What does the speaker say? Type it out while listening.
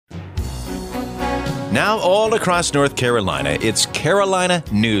Now all across North Carolina, it's Carolina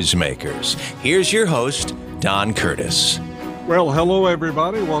Newsmakers. Here's your host, Don Curtis. Well, hello,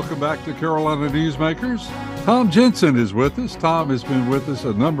 everybody. Welcome back to Carolina Newsmakers. Tom Jensen is with us. Tom has been with us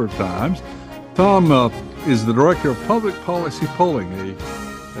a number of times. Tom is the Director of Public Policy Polling,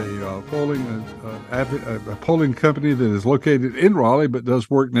 a polling company that is located in Raleigh but does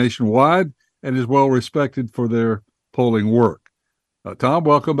work nationwide and is well respected for their polling work. Tom,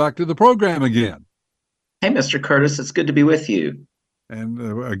 welcome back to the program again. Hey, Mr. Curtis, it's good to be with you.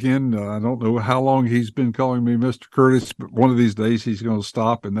 And again, I don't know how long he's been calling me Mr. Curtis, but one of these days he's going to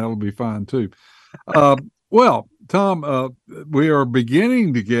stop, and that'll be fine too. Well, Tom, we are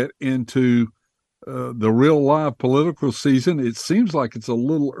beginning to get into the real live political season. It seems like it's a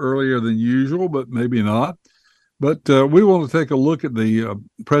little earlier than usual, but maybe not. But we want to take a look at the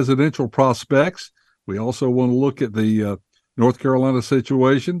presidential prospects. We also want to look at the North Carolina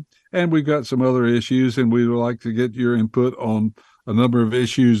situation, and we've got some other issues, and we would like to get your input on a number of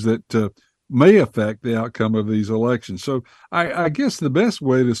issues that may affect the outcome of these elections. So I guess the best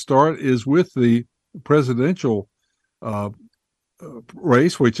way to start is with the presidential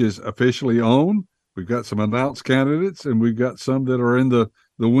race, which is officially on. We've got some announced candidates, and we've got some that are in the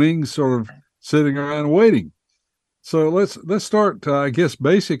wings, sort of sitting around waiting. So let's start, I guess,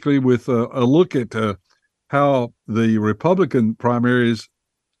 basically with a look at how the Republican primaries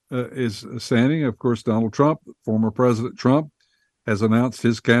is standing. Of course, Donald Trump, former President Trump, has announced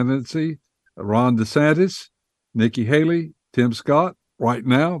his candidacy. Ron DeSantis, Nikki Haley, Tim Scott. Right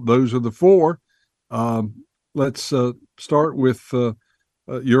now, those are the four. Let's start with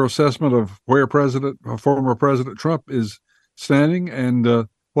your assessment of where former President Trump is standing and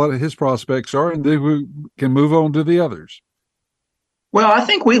what his prospects are, and then we can move on to the others. Well, I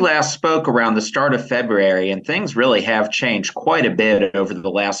think we last spoke around the start of February, and things really have changed quite a bit over the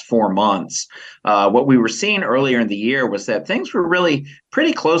last 4 months. What we were seeing earlier in the year was that things were really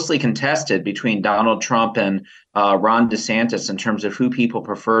pretty closely contested between Donald Trump and Ron DeSantis in terms of who people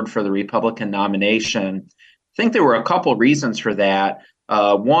preferred for the Republican nomination. I think there were a couple reasons for that.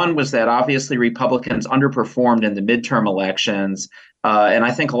 One was that obviously Republicans underperformed in the midterm elections. And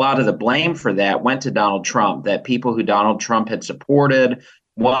I think a lot of the blame for that went to Donald Trump, that people who Donald Trump had supported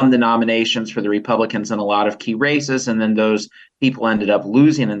won the nominations for the Republicans in a lot of key races. And then those people ended up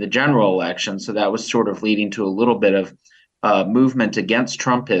losing in the general election. So that was sort of leading to a little bit of movement against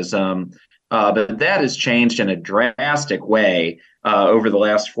Trumpism. But that has changed in a drastic way over the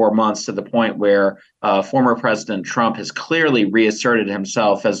last 4 months to the point where former President Trump has clearly reasserted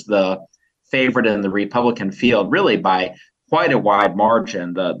himself as the favorite in the Republican field, really by quite a wide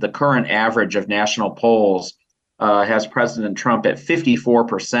margin. The current average of national polls has President Trump at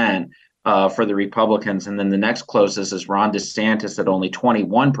 54% for the Republicans, and then the next closest is Ron DeSantis at only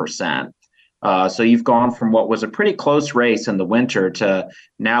 21%. So you've gone from what was a pretty close race in the winter to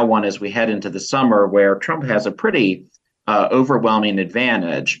now one as we head into the summer where Trump has a pretty overwhelming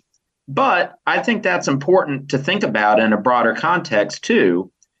advantage. But I think that's important to think about in a broader context,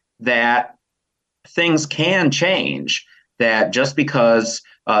 too, that things can change. That just because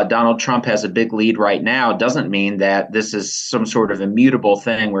Donald Trump has a big lead right now doesn't mean that this is some sort of immutable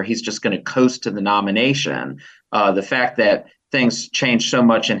thing where he's just going to coast to the nomination. The fact that things changed so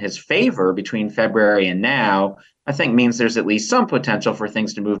much in his favor between February and now, I think means there's at least some potential for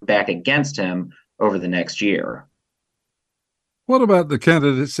things to move back against him over the next year. What about the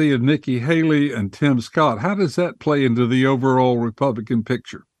candidacy of Nikki Haley and Tim Scott? How does that play into the overall Republican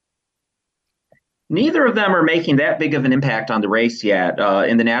picture? Neither of them are making that big of an impact on the race yet.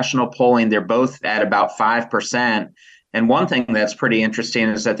 In the national polling, they're both at about 5%. And one thing that's pretty interesting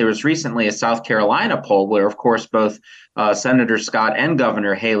is that there was recently a South Carolina poll where, of course, both Senator Scott and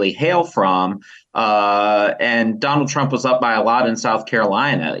Governor Haley hail from. And Donald Trump was up by a lot in South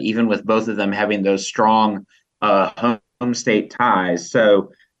Carolina, even with both of them having those strong home state ties.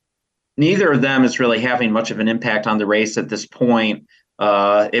 So neither of them is really having much of an impact on the race at this point.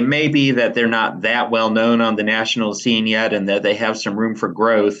 It may be that they're not that well known on the national scene yet and that they have some room for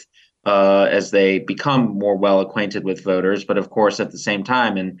growth as they become more well acquainted with voters. But of course, at the same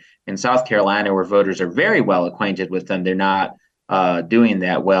time, in South Carolina, where voters are very well acquainted with them, they're not doing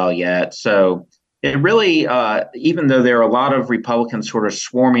that well yet. So it really, even though there are a lot of Republicans sort of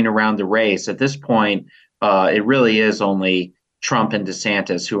swarming around the race, at this point, it really is only Trump and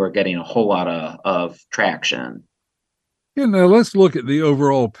DeSantis who are getting a whole lot of traction. Yeah, now let's look at the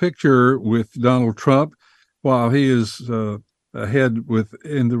overall picture with Donald Trump. While he is ahead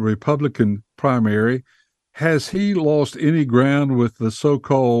in the Republican primary, has he lost any ground with the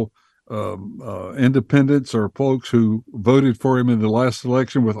so-called independents or folks who voted for him in the last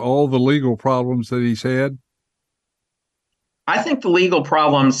election with all the legal problems that he's had? I think the legal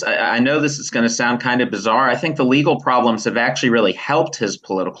problems, I know this is going to sound kind of bizarre. I think the legal problems have actually really helped his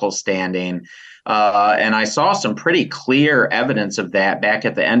political standing. And I saw some pretty clear evidence of that back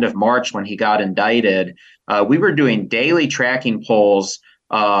at the end of March when he got indicted. We were doing daily tracking polls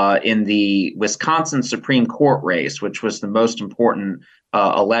in the Wisconsin Supreme Court race, which was the most important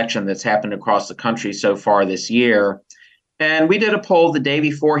election that's happened across the country so far this year. And we did a poll the day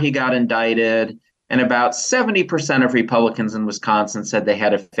before he got indicted, and about 70% of Republicans in Wisconsin said they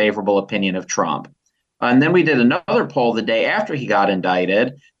had a favorable opinion of Trump. And then we did another poll the day after he got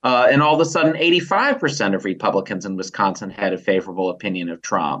indicted, and all of a sudden 85% of Republicans in Wisconsin had a favorable opinion of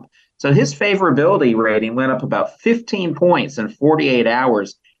Trump. So his favorability rating went up about 15 points in 48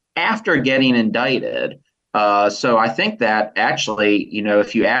 hours after getting indicted. So I think that actually,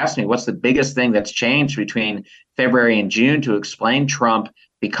 if you ask me what's the biggest thing that's changed between February and June to explain Trump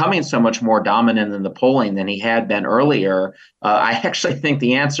becoming so much more dominant in the polling than he had been earlier, I actually think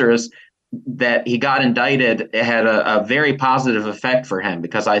the answer is that he got indicted. It had a very positive effect for him,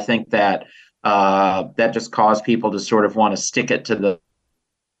 because I think that that just caused people to sort of want to stick it to the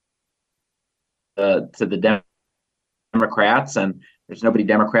Democrats, and there's nobody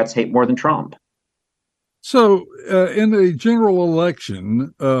Democrats hate more than Trump. So in the general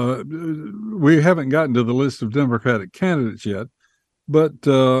election, we haven't gotten to the list of Democratic candidates yet, but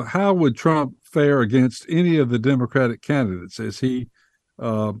how would Trump fare against any of the Democratic candidates? Is he,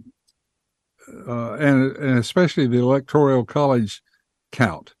 and especially the Electoral College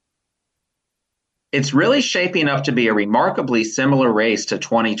count? It's really shaping up to be a remarkably similar race to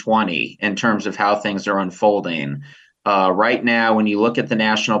 2020 in terms of how things are unfolding. Right now, when you look at the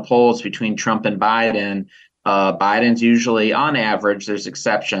national polls between Trump and Biden, Biden's usually on average, there's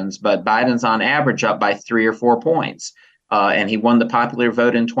exceptions, but Biden's on average up by 3 or 4 points. And he won the popular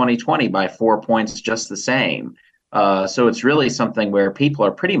vote in 2020 by 4 points just the same. So it's really something where people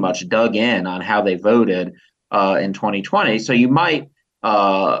are pretty much dug in on how they voted in 2020. So you might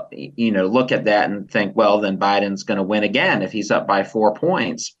look at that and think, well, then Biden's going to win again if he's up by 4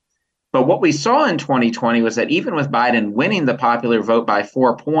 points. But what we saw in 2020 was that even with Biden winning the popular vote by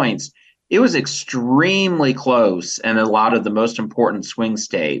 4 points, it was extremely close in a lot of the most important swing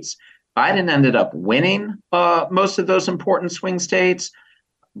states. Biden ended up winning most of those important swing states,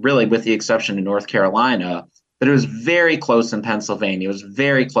 really with the exception of North Carolina. But it was very close in Pennsylvania. It was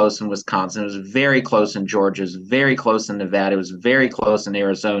very close in Wisconsin. It was very close in Georgia. It was very close in Nevada. It was very close in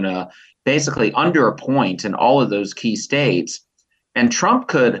Arizona, basically under a point in all of those key states. And Trump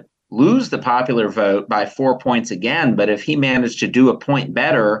could lose the popular vote by 4 points again, but if he managed to do a point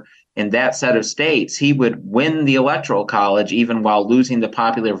better in that set of states, he would win the Electoral College even while losing the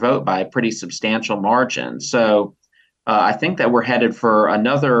popular vote by a pretty substantial margin. So I think that we're headed for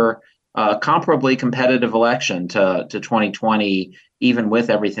another comparably competitive election to 2020, even with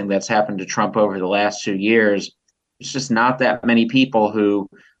everything that's happened to Trump over the last 2 years. There's just not that many people who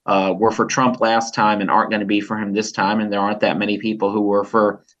were for Trump last time and aren't going to be for him this time. And there aren't that many people who were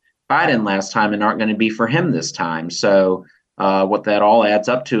for Biden last time and aren't going to be for him this time. So what that all adds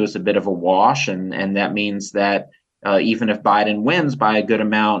up to is a bit of a wash. And that means that even if Biden wins by a good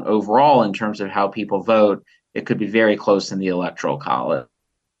amount overall in terms of how people vote, it could be very close in the Electoral College.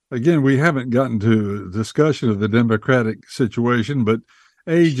 Again, we haven't gotten to a discussion of the Democratic situation, but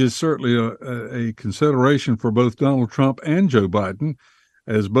age is certainly a consideration for both Donald Trump and Joe Biden,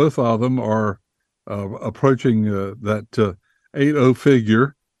 as both of them are approaching that 80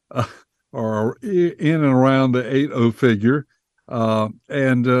 figure, or in and around the 80 figure.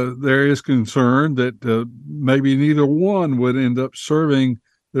 And there is concern that maybe neither one would end up serving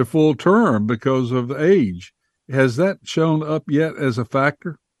their full term because of the age. Has that shown up yet as a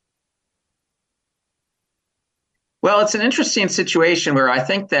factor? Well, it's an interesting situation where I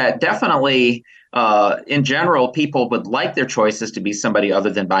think that definitely, in general, people would like their choices to be somebody other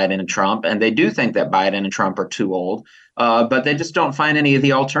than Biden and Trump. And they do think that Biden and Trump are too old, but they just don't find any of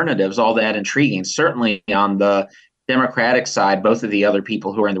the alternatives all that intriguing. Certainly on the Democratic side, both of the other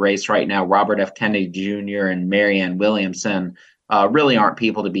people who are in the race right now, Robert F. Kennedy Jr. and Marianne Williamson, really aren't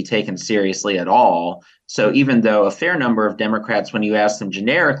people to be taken seriously at all. So even though a fair number of Democrats, when you ask them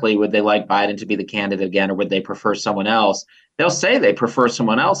generically, would they like Biden to be the candidate again, or would they prefer someone else? They'll say they prefer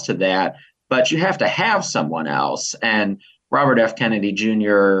someone else to that, but you have to have someone else. And Robert F. Kennedy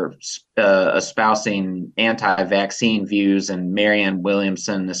Jr. Espousing anti-vaccine views and Marianne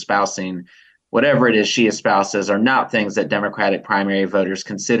Williamson espousing whatever it is she espouses are not things that Democratic primary voters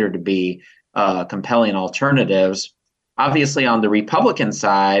consider to be compelling alternatives. Obviously, on the Republican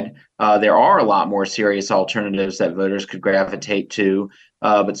side, there are a lot more serious alternatives that voters could gravitate to.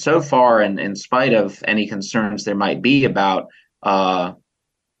 But so far, in spite of any concerns there might be about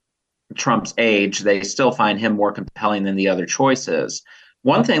Trump's age, they still find him more compelling than the other choices.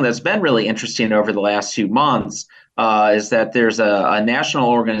 One thing that's been really interesting over the last few months is that there's a national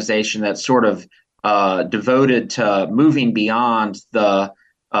organization that's sort of devoted to moving beyond the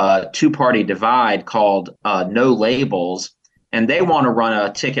two-party divide called No Labels. And they want to run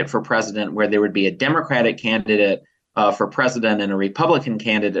a ticket for president where there would be a Democratic candidate for president and a Republican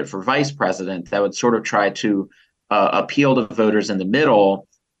candidate for vice president that would sort of try to appeal to voters in the middle.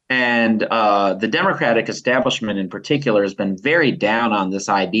 And the Democratic establishment in particular has been very down on this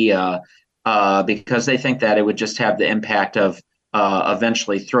idea because they think that it would just have the impact of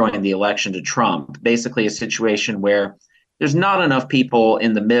eventually throwing the election to Trump. Basically, a situation where there's not enough people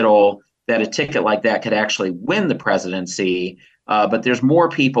in the middle that a ticket like that could actually win the presidency. But there's more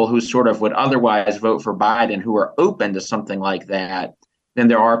people who sort of would otherwise vote for Biden who are open to something like that than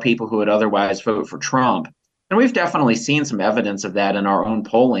there are people who would otherwise vote for Trump. And we've definitely seen some evidence of that in our own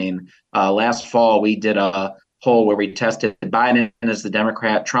polling. Last fall, we did a poll where we tested Biden as the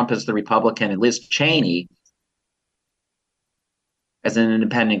Democrat, Trump as the Republican, and Liz Cheney as an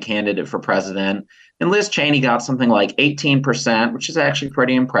independent candidate for president. And Liz Cheney got something like 18%, which is actually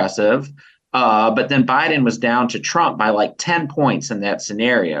pretty impressive. But then Biden was down to Trump by like 10 points in that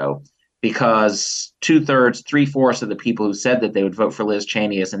scenario because 2/3, 3/4 of the people who said that they would vote for Liz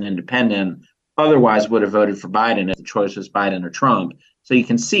Cheney as an independent otherwise would have voted for Biden if the choice was Biden or Trump. So you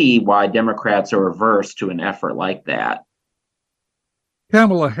can see why Democrats are averse to an effort like that.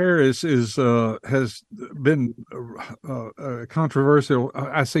 Kamala Harris has been a controversial.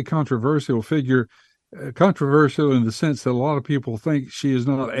 I say controversial figure, controversial in the sense that a lot of people think she is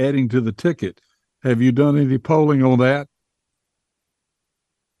not adding to the ticket. Have you done any polling on that?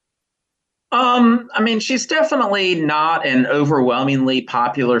 I mean, she's definitely not an overwhelmingly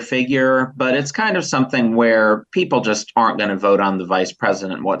popular figure, but it's kind of something where people just aren't going to vote on the vice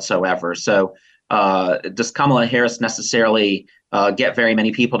president whatsoever. So does Kamala Harris necessarily get very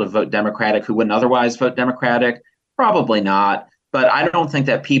many people to vote Democratic who wouldn't otherwise vote Democratic? Probably not. But I don't think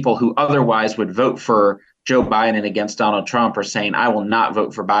that people who otherwise would vote for Joe Biden against Donald Trump are saying, I will not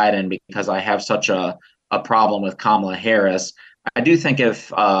vote for Biden because I have such a problem with Kamala Harris. I do think if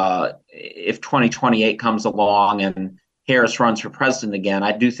 2028 comes along and Harris runs for president again,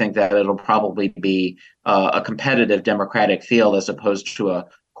 I do think that it'll probably be a competitive Democratic field as opposed to a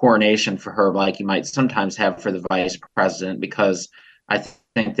coronation for her like you might sometimes have for the vice president, because I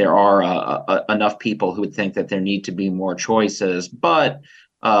think there are enough people who would think that there need to be more choices. But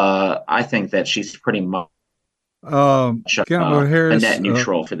I think that she's pretty much Kamala Harris, a net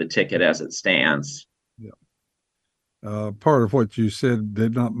neutral for the ticket as it stands. Part of what you said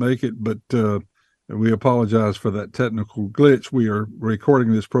did not make it, but we apologize for that technical glitch. We are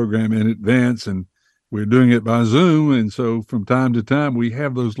recording this program in advance, and we're doing it by Zoom, and so from time to time we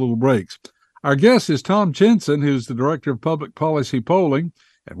have those little breaks. Our guest is Tom Jensen, who's the Director of Public Policy Polling,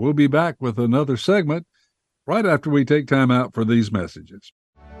 and we'll be back with another segment right after we take time out for these messages.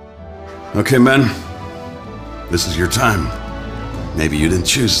 Okay, men, this is your time. Maybe you didn't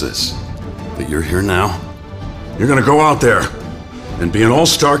choose this, but you're here now. You're gonna go out there and be an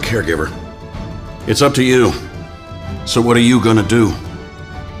all-star caregiver. It's up to you. So what are you gonna do?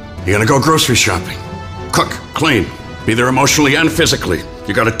 You're gonna go grocery shopping, cook, clean, be there emotionally and physically.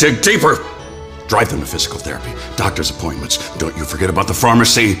 You gotta dig deeper. Drive them to physical therapy, doctor's appointments. Don't you forget about the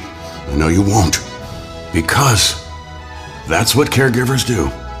pharmacy. I know you won't, because that's what caregivers do.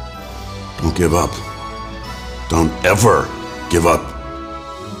 Don't give up. Don't ever give up.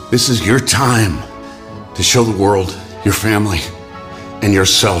 This is your time to show the world, your family, and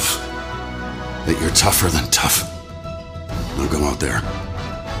yourself that you're tougher than tough. Now go out there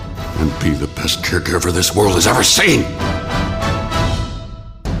and be the best caregiver this world has ever seen.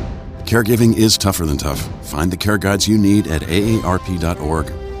 Caregiving is tougher than tough. Find the care guides you need at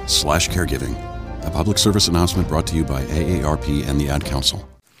aarp.org/caregiving. A public service announcement brought to you by AARP and the Ad Council.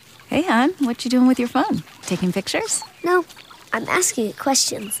 Hey, hon, what you doing with your phone? Taking pictures? No, I'm asking it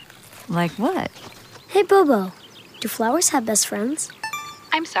questions. Like what? Hey, Bobo, do flowers have best friends?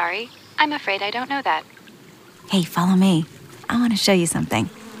 I'm sorry. I'm afraid I don't know that. Hey, follow me. I want to show you something.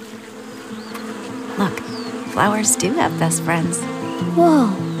 Look, flowers do have best friends. Whoa.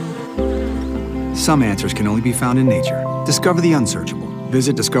 Some answers can only be found in nature. Discover the unsearchable.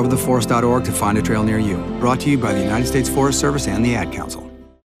 Visit discovertheforest.org to find a trail near you. Brought to you by the United States Forest Service and the Ad Council.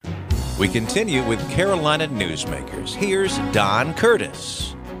 We continue with Carolina Newsmakers. Here's Don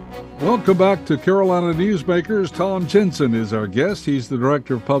Curtis. Welcome back to Carolina Newsmakers. Tom Jensen is our guest. He's the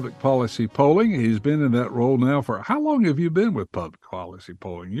Director of Public Policy Polling. He's been in that role now for, how long have you been with public policy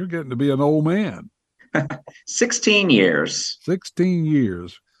polling? You're getting to be an old man. 16 years. 16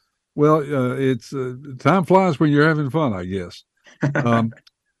 years. Well, it's time flies when you're having fun, I guess.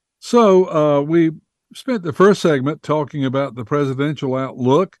 So we spent the first segment talking about the presidential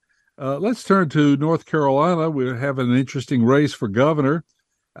outlook. Let's turn to North Carolina. We have an interesting race for governor.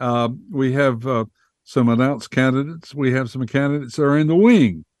 We have some announced candidates. We have some candidates that are in the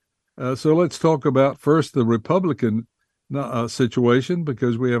wing. So let's talk about first the Republican situation,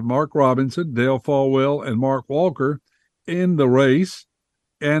 because we have Mark Robinson, Dale Folwell, and Mark Walker in the race.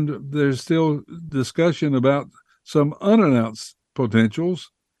 And there's still discussion about some unannounced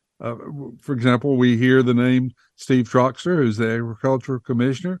potentials. For example, we hear the name Steve Troxler, who's the agricultural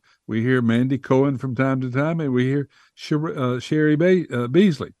commissioner. We hear Mandy Cohen from time to time, and we hear Sherry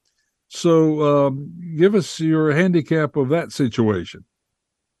Beasley. So give us your handicap of that situation.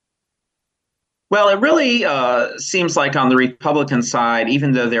 Well, it really seems like on the Republican side,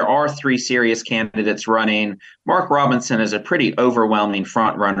 even though there are three serious candidates running, Mark Robinson is a pretty overwhelming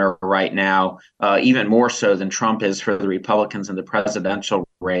front runner right now, even more so than Trump is for the Republicans in the presidential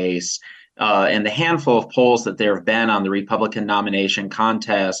race. And the handful of polls that there have been on the Republican nomination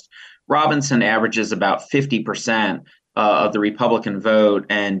contest, Robinson averages about 50% of the Republican vote,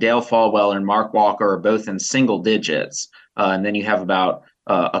 and Dale Folwell and Mark Walker are both in single digits. And then you have about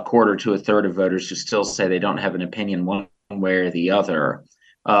a quarter to a third of voters who still say they don't have an opinion one way or the other.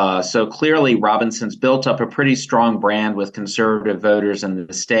 So clearly, Robinson's built up a pretty strong brand with conservative voters in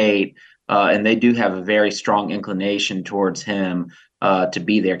the state, and they do have a very strong inclination towards him to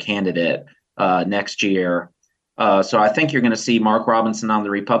be their candidate next year. So I think you're going to see Mark Robinson on the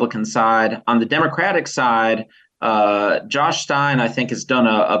Republican side. On the Democratic side, Josh Stein, I think, has done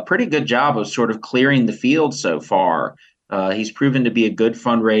a pretty good job of sort of clearing the field so far. He's proven to be a good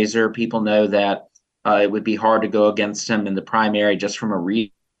fundraiser. People know that it would be hard to go against him in the primary just from a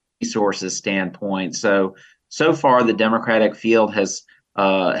resources standpoint. So far, the Democratic field has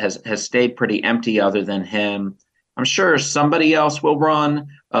stayed pretty empty other than him. I'm sure somebody else will run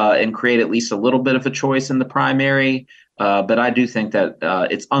and create at least a little bit of a choice in the primary. But I do think that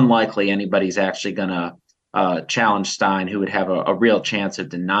it's unlikely anybody's actually going to challenge Stein, who would have a real chance of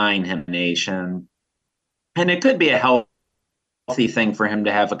denying him a nation. And it could be a healthy thing for him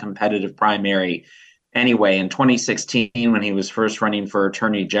to have a competitive primary anyway. In 2016, when he was first running for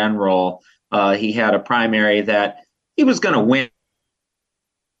Attorney General, he had a primary that he was going to win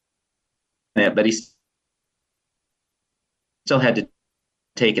it, but he still had to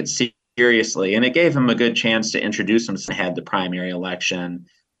take it seriously. And it gave him a good chance to introduce himself had the primary election.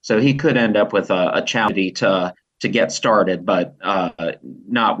 So he could end up with a challenge to get started, but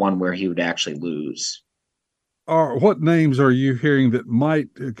not one where he would actually lose. What names are you hearing that might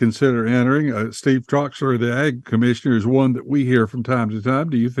consider entering? Steve Troxler, the Ag Commissioner, is one that we hear from time to time.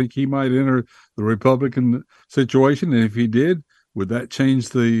 Do you think he might enter the Republican situation? And if he did, would that change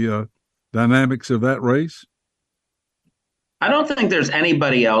the dynamics of that race? I don't think there's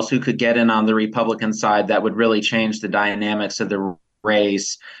anybody else who could get in on the Republican side that would really change the dynamics of the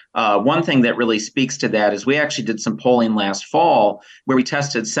race. One thing that really speaks to that is we actually did some polling last fall where we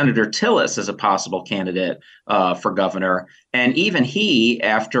tested Senator Tillis as a possible candidate for governor. And even he,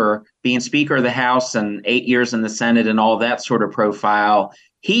 after being Speaker of the House and 8 years in the Senate and all that sort of profile,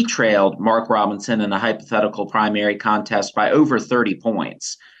 he trailed Mark Robinson in a hypothetical primary contest by over 30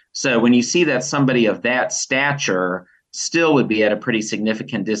 points. So when you see that somebody of that stature still would be at a pretty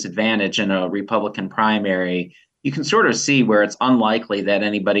significant disadvantage in a Republican primary, you can sort of see where it's unlikely that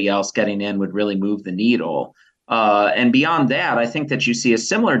anybody else getting in would really move the needle. And beyond that, I think that you see a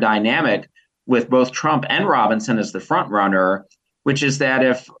similar dynamic with both Trump and Robinson as the front runner, which is that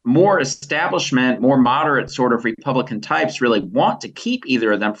if more establishment, more moderate sort of Republican types really want to keep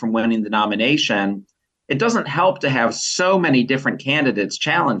either of them from winning the nomination, it doesn't help to have so many different candidates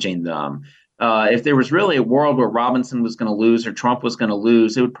challenging them. If there was really a world where Robinson was going to lose or Trump was going to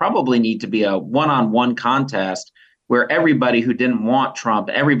lose, it would probably need to be a one-on-one contest where everybody who didn't want Trump,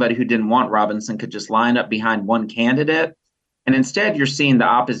 everybody who didn't want Robinson could just line up behind one candidate. And instead, you're seeing the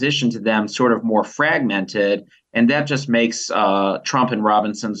opposition to them sort of more fragmented. And that just makes Trump and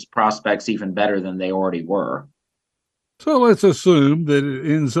Robinson's prospects even better than they already were. So let's assume that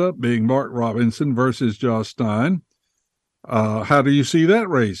it ends up being Mark Robinson versus Josh Stein. How do you see that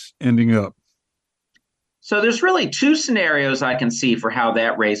race ending up? So there's really two scenarios I can see for how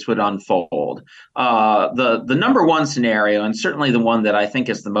that race would unfold. The number one scenario, and certainly the one that I think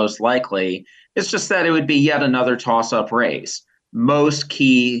is the most likely, is just that it would be yet another toss-up race. most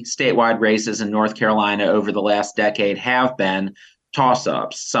key statewide races in North Carolina over the last decade have been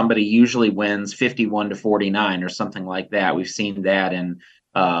toss-ups. Somebody usually wins 51-49 or something like that. We've seen that in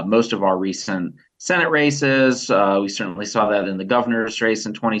most of our recent Senate races. We certainly saw that in the governor's race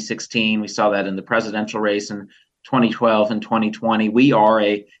in 2016. We saw that in the presidential race in 2012 and 2020. We are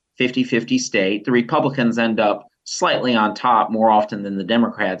a 50-50 state. The Republicans end up slightly on top more often than the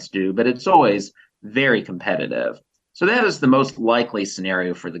Democrats do, but it's always very competitive. So that is the most likely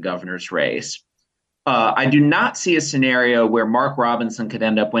scenario for the governor's race. I do not see a scenario where Mark Robinson could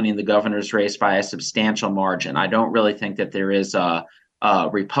end up winning the governor's race by a substantial margin. I don't really think that there is a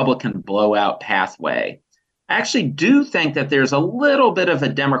Republican blowout pathway. I actually do think that there's a little bit of a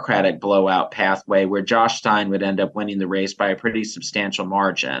Democratic blowout pathway where Josh Stein would end up winning the race by a pretty substantial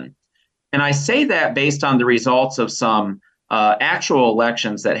margin. And I say that based on the results of some actual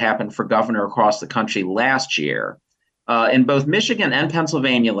elections that happened for governor across the country last year. In both Michigan and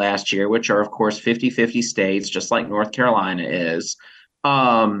Pennsylvania last year, which are, of course, 50-50 states, just like North Carolina is,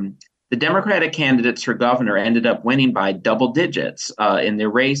 the Democratic candidates for governor ended up winning by double digits in their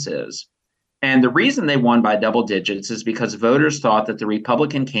races. And the reason they won by double digits is because voters thought that the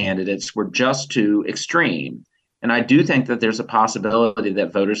Republican candidates were just too extreme. And I do think that there's a possibility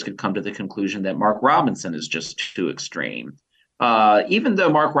that voters could come to the conclusion that Mark Robinson is just too extreme. Even though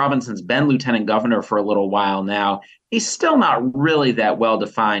Mark Robinson's been lieutenant governor for a little while now, he's still not really that well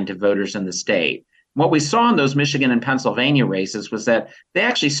defined to voters in the state. What we saw in those Michigan and Pennsylvania races was that they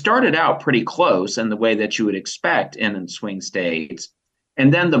actually started out pretty close in the way that you would expect in swing states.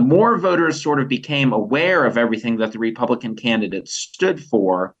 And then the more voters sort of became aware of everything that the Republican candidates stood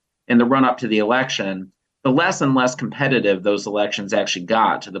for in the run-up to the election, the less and less competitive those elections actually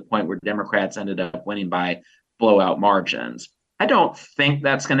got, to the point where Democrats ended up winning by blowout margins. I don't think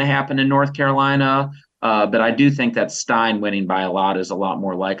that's going to happen in North Carolina, but I do think that Stein winning by a lot is a lot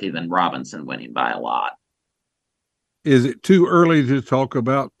more likely than Robinson winning by a lot. Is it too early to talk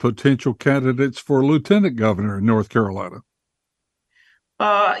about potential candidates for lieutenant governor in North Carolina?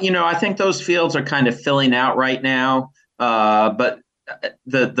 I think those fields are kind of filling out right now, but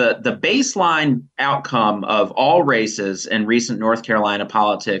the baseline outcome of all races in recent North Carolina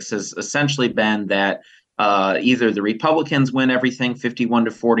politics has essentially been that either the Republicans win everything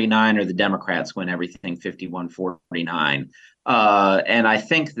 51-49 or the Democrats win everything 51-49. And I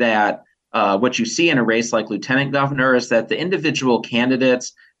think that what you see in a race like lieutenant governor is that the individual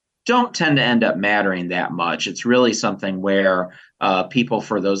candidates don't tend to end up mattering that much. It's really something where people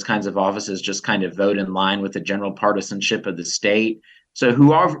for those kinds of offices just kind of vote in line with the general partisanship of the state. So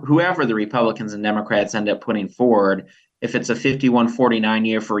whoever the Republicans and Democrats end up putting forward, if it's a 51-49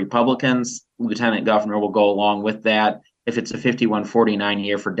 year for Republicans, lieutenant governor will go along with that. If it's a 51-49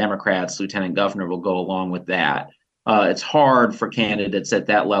 year for Democrats, lieutenant governor will go along with that. It's hard for candidates at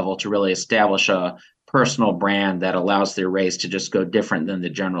that level to really establish a personal brand that allows their race to just go different than the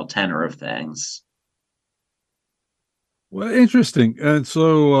general tenor of things. Well, interesting. And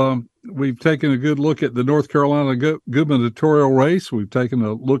so we've taken a good look at the North Carolina gubernatorial race. We've taken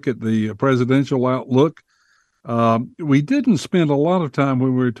a look at the presidential outlook. We didn't spend a lot of time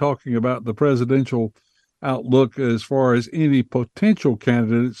when we were talking about the presidential outlook as far as any potential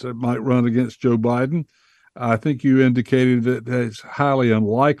candidates that might run against Joe Biden. I think you indicated that it's highly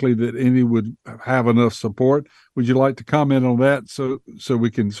unlikely that any would have enough support. Would you like to comment on that so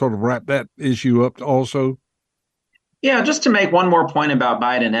we can sort of wrap that issue up also? Yeah, just to make one more point about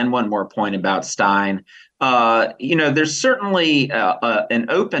Biden and one more point about Stein. There's certainly an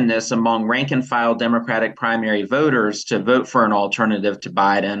openness among rank and file Democratic primary voters to vote for an alternative to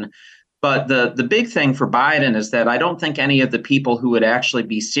Biden. But the big thing for Biden is that I don't think any of the people who would actually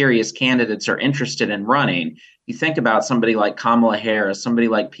be serious candidates are interested in running. You think about somebody like Kamala Harris, somebody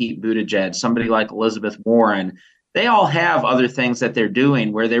like Pete Buttigieg, somebody like Elizabeth Warren. They all have other things that they're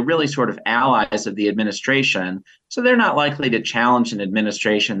doing where they're really sort of allies of the administration. So they're not likely to challenge an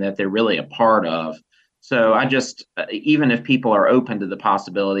administration that they're really a part of. So even if people are open to the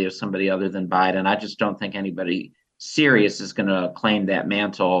possibility of somebody other than Biden, I just don't think anybody serious is going to claim that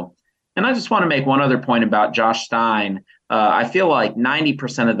mantle. And I just want to make one other point about Josh Stein. I feel like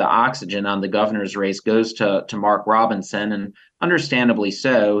 90% of the oxygen on the governor's race goes to Mark Robinson, and understandably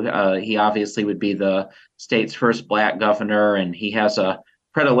so. He obviously would be the state's first Black governor, and he has a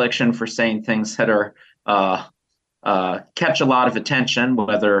predilection for saying things that are catch a lot of attention,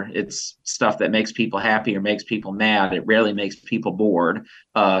 whether it's stuff that makes people happy or makes people mad. It rarely makes people bored.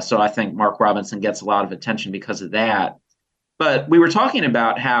 So I think Mark Robinson gets a lot of attention because of that. But we were talking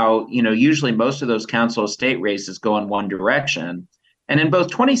about how, usually most of those council of state races go in one direction. And in both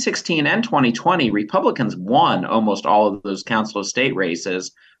 2016 and 2020, Republicans won almost all of those council of state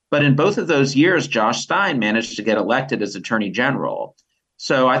races. But in both of those years, Josh Stein managed to get elected as Attorney General.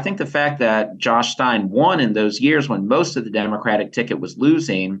 So I think the fact that Josh Stein won in those years when most of the Democratic ticket was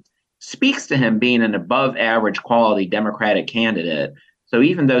losing speaks to him being an above average quality Democratic candidate. So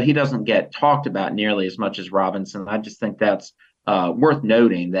even though he doesn't get talked about nearly as much as Robinson, I just think that's worth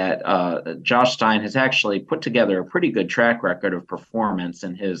noting that Josh Stein has actually put together a pretty good track record of performance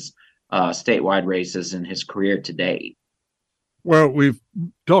in his statewide races in his career to date. Well, we've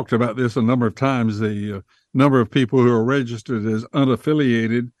talked about this a number of times, the number of people who are registered as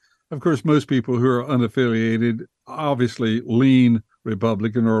unaffiliated. Of course, most people who are unaffiliated obviously lean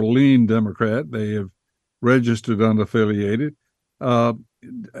Republican or lean Democrat. They have registered unaffiliated.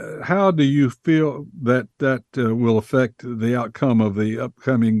 How do you feel that will affect the outcome of the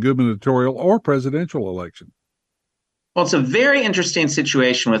upcoming gubernatorial or presidential election? Well, it's a very interesting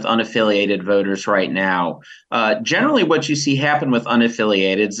situation with unaffiliated voters right now. Generally, what you see happen with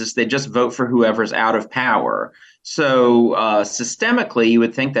unaffiliated is they just vote for whoever's out of power. So systemically, you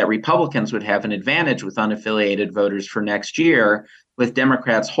would think that Republicans would have an advantage with unaffiliated voters for next year, with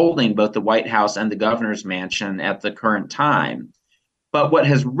Democrats holding both the White House and the governor's mansion at the current time. But what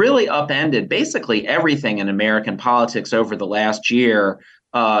has really upended basically everything in American politics over the last year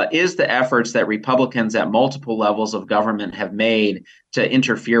is the efforts that Republicans at multiple levels of government have made to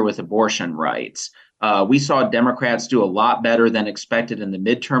interfere with abortion rights. We saw Democrats do a lot better than expected in the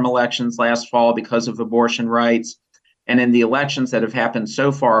midterm elections last fall because of abortion rights. And in the elections that have happened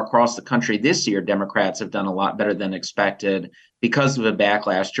so far across the country this year, Democrats have done a lot better than expected because of a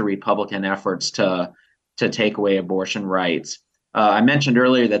backlash to Republican efforts to take away abortion rights. I mentioned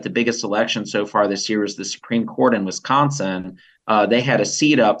earlier that the biggest election so far this year was the Supreme Court in Wisconsin. They had a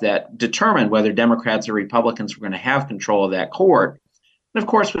seat up that determined whether Democrats or Republicans were going to have control of that court. And of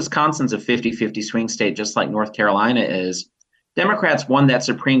course, Wisconsin's a 50-50 swing state, just like North Carolina is. Democrats won that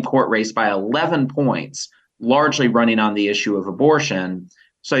Supreme Court race by 11 points, largely running on the issue of abortion.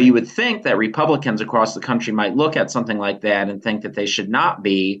 So you would think that Republicans across the country might look at something like that and think that they should not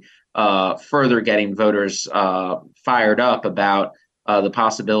be further getting voters fired up about the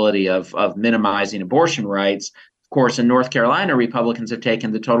possibility of minimizing abortion rights. Of course, in North Carolina, Republicans have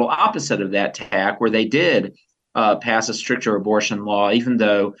taken the total opposite of that tack, where they did pass a stricter abortion law, even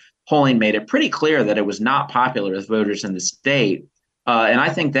though polling made it pretty clear that it was not popular with voters in the state. And I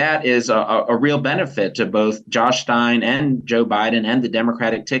think that is a real benefit to both Josh Stein and Joe Biden and the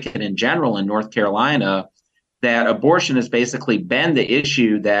Democratic ticket in general in North Carolina, that abortion has basically been the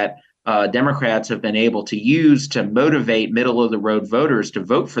issue that Democrats have been able to use to motivate middle-of-the-road voters to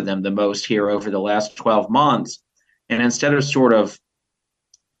vote for them the most here over the last 12 months. And instead of sort of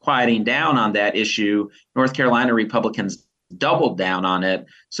quieting down on that issue, North Carolina Republicans doubled down on it.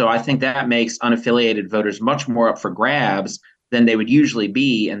 So I think that makes unaffiliated voters much more up for grabs than they would usually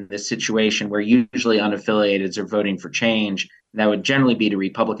be in this situation, where usually unaffiliateds are voting for change. That would generally be to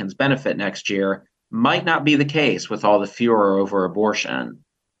Republicans' benefit next year. Might not be the case with all the furor over abortion.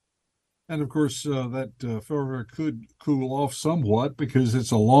 And of course, that furor could cool off somewhat because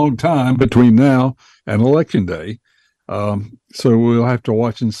it's a long time between now and Election Day. So we'll have to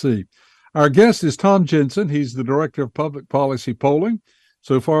watch and see. Our guest is Tom Jensen. He's the Director of Public Policy Polling.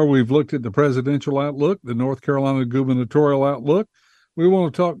 So far, we've looked at the presidential outlook, the North Carolina gubernatorial outlook. We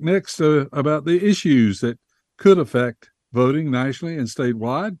want to talk next about the issues that could affect voting nationally and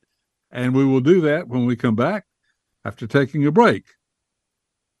statewide. And we will do that when we come back after taking a break.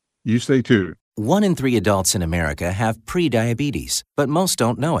 You stay tuned. 1 in 3 adults in America have prediabetes, but most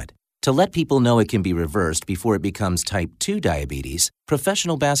don't know it. To let people know it can be reversed before it becomes type 2 diabetes,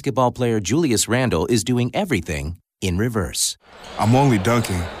 professional basketball player Julius Randle is doing everything in reverse. I'm only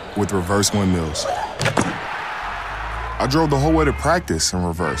dunking with reverse windmills. I drove the whole way to practice in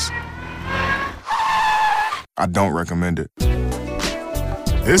reverse. I don't recommend it.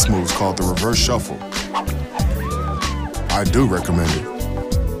 This move's called the reverse shuffle. I do recommend it.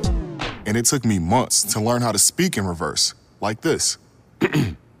 And it took me months to learn how to speak in reverse, like this.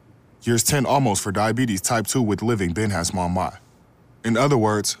 Years 10 almost for diabetes type 2 with living Ben has mama. In other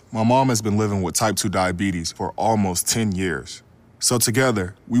words, my mom has been living with type 2 diabetes for almost 10 years. So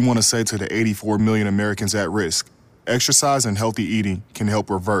together, we want to say to the 84 million Americans at risk, exercise and healthy eating can help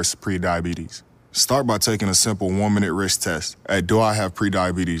reverse prediabetes. Start by taking a simple 1-minute risk test at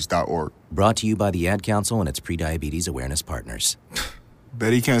doihaveprediabetes.org. Brought to you by the Ad Council and its Prediabetes Awareness Partners.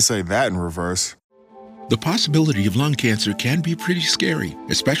 Bet he can't say that in reverse. The possibility of lung cancer can be pretty scary,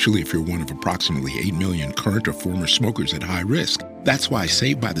 especially if you're one of approximately 8 million current or former smokers at high risk. That's why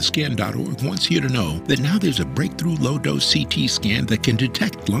SaveByTheScan.org wants you to know that now there's a breakthrough low-dose CT scan that can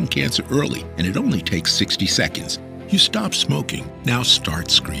detect lung cancer early, and it only takes 60 seconds. You stop smoking, now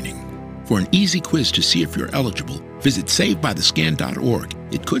start screening. For an easy quiz to see if you're eligible, visit SaveByTheScan.org.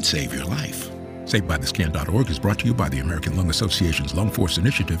 It could save your life. SaveByTheScan.org is brought to you by the American Lung Association's Lung Force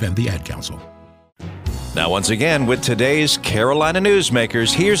Initiative and the Ad Council. Now, once again, with today's Carolina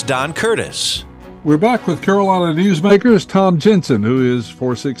Newsmakers, here's Don Curtis. We're back with Carolina Newsmakers. Tom Jensen, who is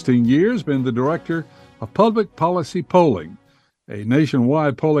for 16 years been the director of public policy polling, a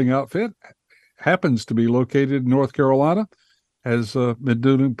nationwide polling outfit, happens to be located in North Carolina, has been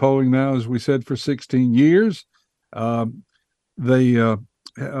doing polling now, as we said, for 16 years. They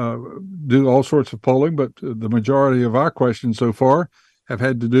do all sorts of polling, but the majority of our questions so far have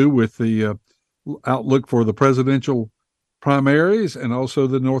had to do with the outlook for the presidential primaries and also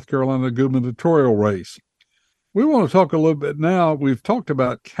the North Carolina gubernatorial race. We want to talk a little bit now. We've talked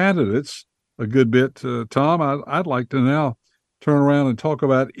about candidates a good bit, Tom. I'd like to now turn around and talk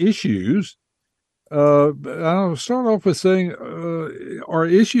about issues. I'll start off with saying, are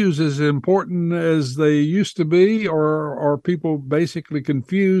issues as important as they used to be, or are people basically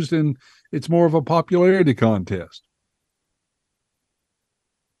confused and it's more of a popularity contest?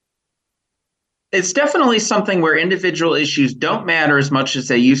 It's definitely something where individual issues don't matter as much as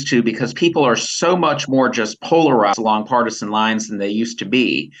they used to, because people are so much more just polarized along partisan lines than they used to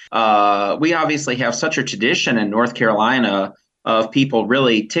be. We obviously have such a tradition in North Carolina of people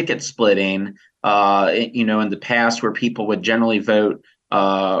really ticket splitting, in the past, where people would generally vote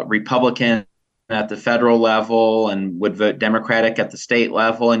Republican at the federal level and would vote Democratic at the state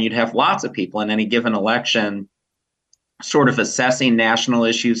level. And you'd have lots of people in any given election sort of assessing national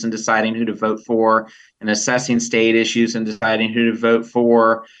issues and deciding who to vote for, and assessing state issues and deciding who to vote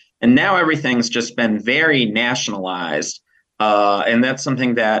for. And now everything's just been very nationalized. And that's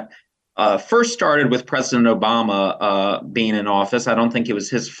something that first started with President Obama being in office. I don't think it was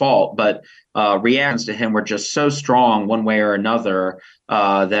his fault, but reactions to him were just so strong one way or another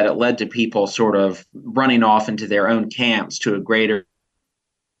that it led to people sort of running off into their own camps to a greater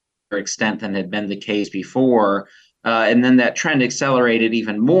extent than had been the case before. And then that trend accelerated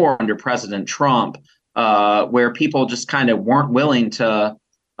even more under President Trump, where people just kind of weren't willing to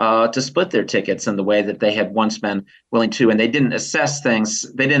split their tickets in the way that they had once been willing to. And they didn't assess things.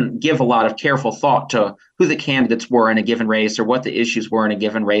 They didn't give a lot of careful thought to who the candidates were in a given race or what the issues were in a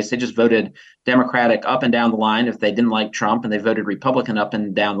given race. They just voted Democratic up and down the line if they didn't like Trump, and they voted Republican up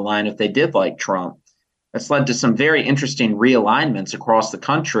and down the line if they did like Trump. That's led to some very interesting realignments across the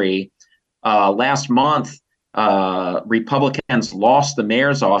country. Last month, Republicans lost the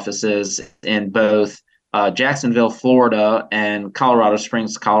mayor's offices in both Jacksonville, Florida, and Colorado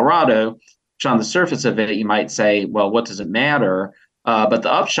Springs, Colorado, which on the surface of it, you might say, well, what does it matter? But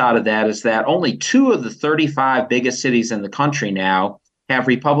the upshot of that is that only 2 of the 35 biggest cities in the country now have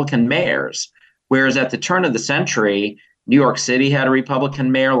Republican mayors, whereas at the turn of the century, New York City had a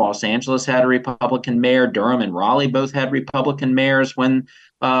Republican mayor, Los Angeles had a Republican mayor, Durham and Raleigh both had Republican mayors when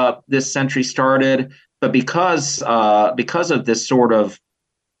this century started. But because of this sort of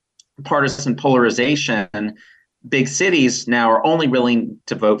partisan polarization, big cities now are only willing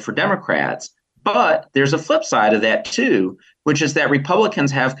to vote for Democrats. But there's a flip side of that, too, which is that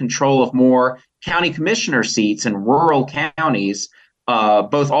Republicans have control of more county commissioner seats in rural counties,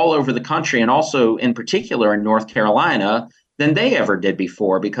 both all over the country and also in particular in North Carolina, than they ever did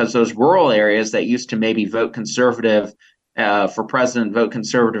before, because those rural areas that used to maybe vote conservative for president, vote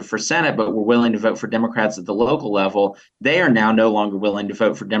conservative for Senate, but were willing to vote for Democrats at the local level, they are now no longer willing to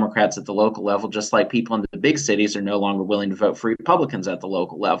vote for Democrats at the local level, just like people in the big cities are no longer willing to vote for Republicans at the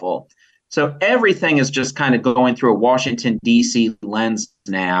local level. So everything is just kind of going through a Washington, D.C. lens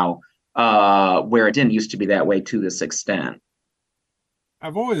now, where it didn't used to be that way to this extent.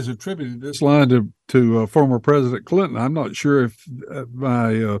 I've always attributed this line to former President Clinton. I'm not sure if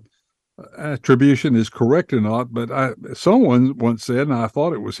my attribution is correct or not, but someone once said, and I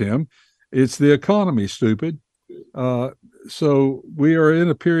thought it was him, it's the economy, stupid. So we are in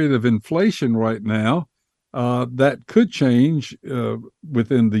a period of inflation right now that could change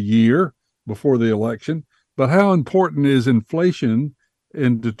within the year before the election. But how important is inflation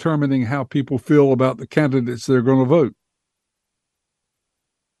in determining how people feel about the candidates they're going to vote?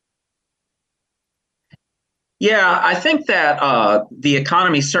 Yeah, I think that the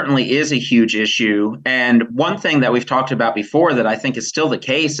economy certainly is a huge issue. And one thing that we've talked about before that I think is still the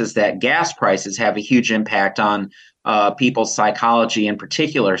case is that gas prices have a huge impact on people's psychology in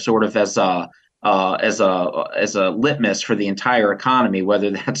particular, sort of as a litmus for the entire economy, whether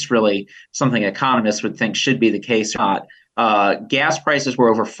that's really something economists would think should be the case or not. Gas prices were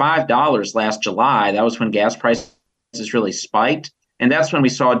over $5 last July. That was when gas prices really spiked. And that's when we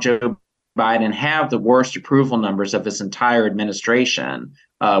saw Joe Biden have the worst approval numbers of his entire administration.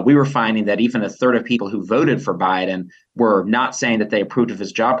 We were finding that even a third of people who voted for Biden were not saying that they approved of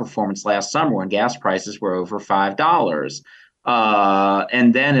his job performance last summer when gas prices were over $5.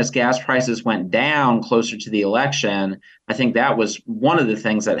 And then as gas prices went down closer to the election, I think that was one of the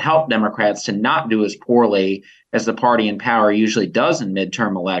things that helped Democrats to not do as poorly as the party in power usually does in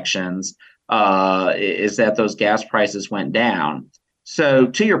midterm elections, is that those gas prices went down. So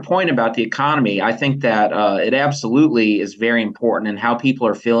to your point about the economy, I think that it absolutely is very important, and how people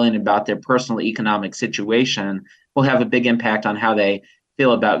are feeling about their personal economic situation will have a big impact on how they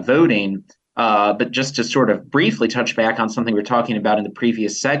feel about voting. But just to sort of briefly touch back on something we were talking about in the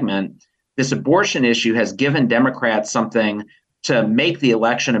previous segment, this abortion issue has given Democrats something to make the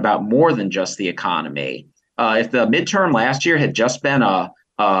election about more than just the economy. If the midterm last year had just been a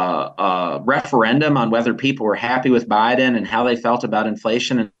referendum on whether people were happy with Biden and how they felt about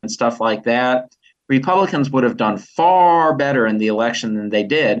inflation and stuff like that, Republicans would have done far better in the election than they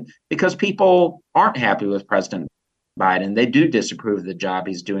did, because people aren't happy with President Biden. They do disapprove of the job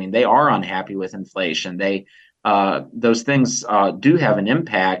he's doing. They are unhappy with inflation. Those things do have an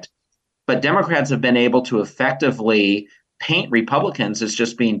impact, but Democrats have been able to effectively paint Republicans as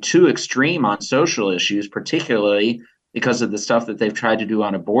just being too extreme on social issues, particularly because of the stuff that they've tried to do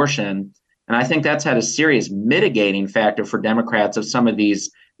on abortion. And I think that's had a serious mitigating factor for Democrats of some of these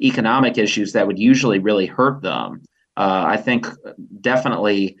economic issues that would usually really hurt them. I think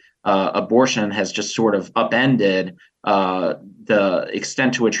definitely abortion has just sort of upended the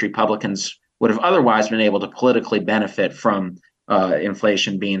extent to which Republicans would have otherwise been able to politically benefit from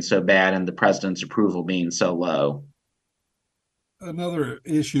inflation being so bad and the president's approval being so low. Another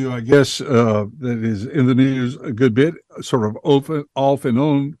issue, I guess, that is in the news a good bit, sort of off and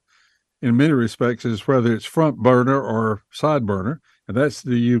on in many respects, is whether it's front burner or side burner, and that's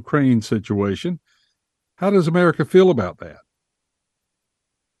the Ukraine situation. How does America feel about that?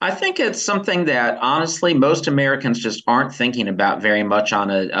 I think it's something that, honestly, most Americans just aren't thinking about very much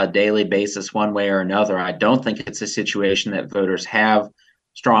on a daily basis, one way or another. I don't think it's a situation that voters have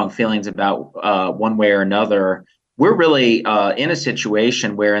strong feelings about one way or another. We're really in a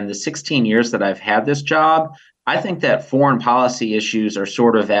situation where, in the 16 years that I've had this job, I think that foreign policy issues are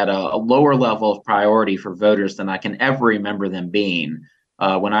sort of at a lower level of priority for voters than I can ever remember them being.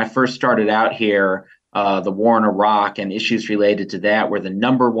 When I first started out here, the war in Iraq and issues related to that were the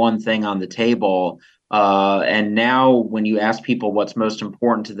number one thing on the table. And now when you ask people what's most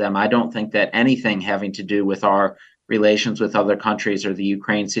important to them, I don't think that anything having to do with our relations with other countries or the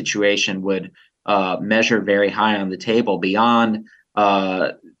Ukraine situation would measure very high on the table. Beyond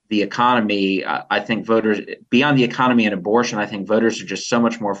the economy, I think voters, beyond the economy and abortion, I think voters are just so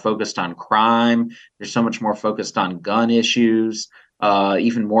much more focused on crime. They're so much more focused on gun issues,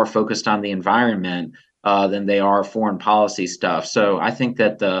 even more focused on the environment than they are foreign policy stuff. So I think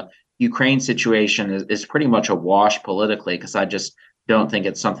that the Ukraine situation is pretty much a wash politically, because I just don't think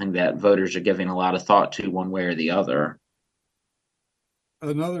it's something that voters are giving a lot of thought to one way or the other.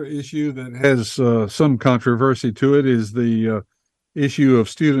 Another issue that has some controversy to it is the issue of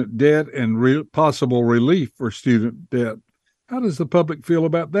student debt and possible relief for student debt. How does the public feel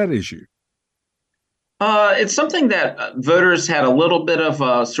about that issue? It's something that voters had a little bit of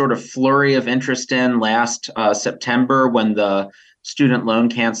a sort of flurry of interest in last September, when the student loan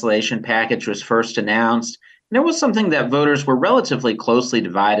cancellation package was first announced. And it was something that voters were relatively closely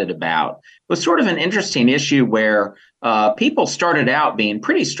divided about. It was sort of an interesting issue where people started out being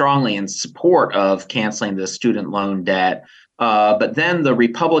pretty strongly in support of canceling the student loan debt. But then the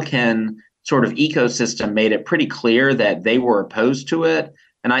Republican sort of ecosystem made it pretty clear that they were opposed to it.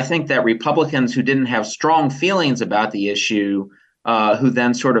 And I think that Republicans who didn't have strong feelings about the issue, who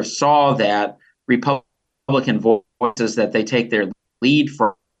then sort of saw that Republican voices that they take their lead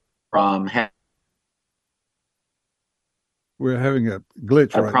from we're having a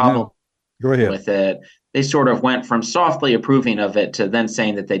glitch right problem now. Go ahead. With it, they sort of went from softly approving of it to then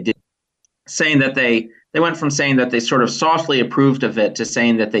saying that they did, saying that they went from saying that they sort of softly approved of it to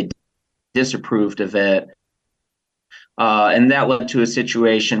saying that they disapproved of it. And that led to a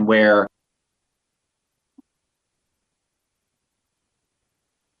situation where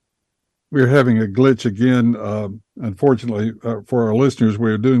we're having a glitch again. Unfortunately, for our listeners,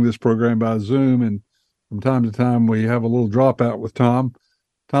 we're doing this program by Zoom, and from time to time we have a little dropout with Tom.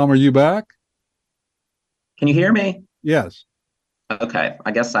 Tom, are you back? Can you hear me? Yes. Okay,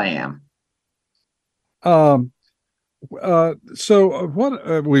 I guess I am. What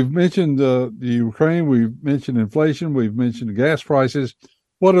we've mentioned the Ukraine, we've mentioned inflation, we've mentioned gas prices.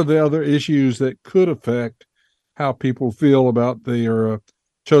 What are the other issues that could affect how people feel about their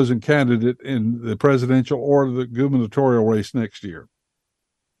chosen candidate in the presidential or the gubernatorial race next year?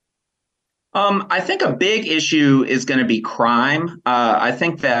 I think a big issue is going to be crime. I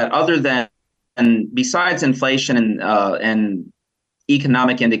think that other than and besides inflation and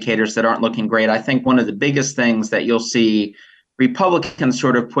economic indicators that aren't looking great, I think one of the biggest things that you'll see Republicans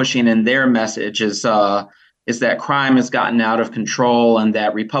sort of pushing in their message is that crime has gotten out of control and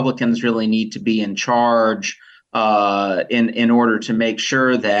that Republicans really need to be in charge in order to make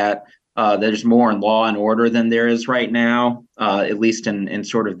sure that there's more in law and order than there is right now, at least in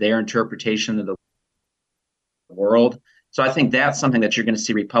sort of their interpretation of the world. So I think that's something that you're going to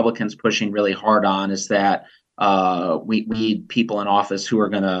see Republicans pushing really hard on, is that we need people in office who are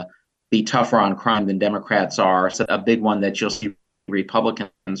going to be tougher on crime than Democrats are. So a big one that you'll see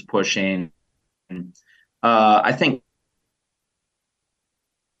Republicans pushing. I think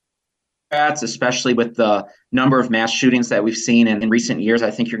Democrats, especially with the number of mass shootings that we've seen in recent years,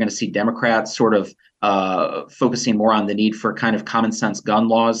 I think you're going to see Democrats sort of focusing more on the need for kind of common sense gun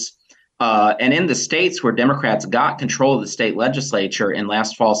laws. And in the states where Democrats got control of the state legislature in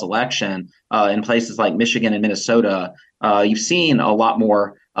last fall's election, in places like Michigan and Minnesota, you've seen a lot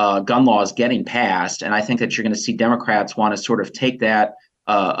more gun laws getting passed. And I think that you're going to see Democrats want to sort of take that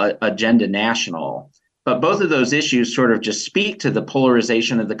agenda national. But both of those issues sort of just speak to the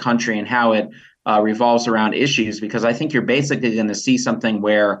polarization of the country and how it revolves around issues, because I think you're basically going to see something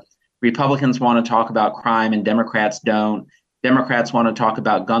where Republicans want to talk about crime and Democrats don't. Democrats want to talk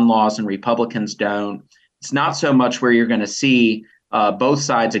about gun laws and Republicans don't. It's not so much where you're going to see both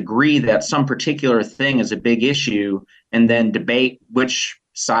sides agree that some particular thing is a big issue and then debate which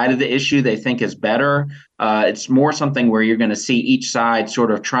side of the issue they think is better. It's more something where you're going to see each side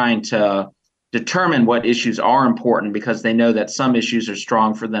sort of trying to determine what issues are important because they know that some issues are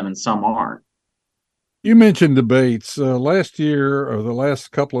strong for them and some aren't. You mentioned debates. Last year or the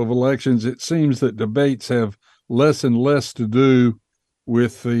last couple of elections, it seems that debates have less and less to do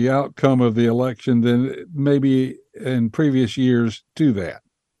with the outcome of the election than maybe in previous years to that.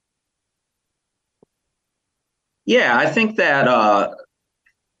 Yeah, I think that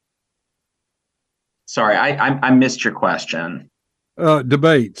sorry, I missed your question.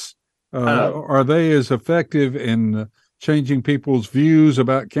 Debates. Are they as effective in changing people's views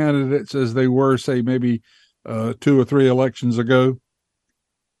about candidates as they were, say, maybe 2 or 3 elections ago?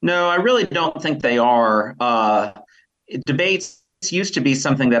 No, I really don't think they are. Debates used to be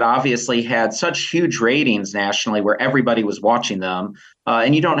something that obviously had such huge ratings nationally where everybody was watching them.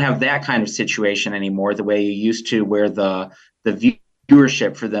 And you don't have that kind of situation anymore the way you used to, where the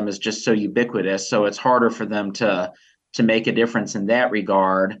viewership for them is just so ubiquitous. So it's harder for them to make a difference in that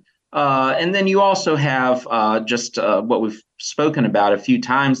regard. And then you also have just what we've spoken about a few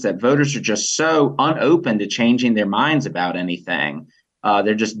times, that voters are just so unopen to changing their minds about anything.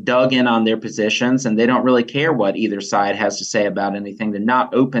 They're just dug in on their positions and they don't really care what either side has to say about anything. They're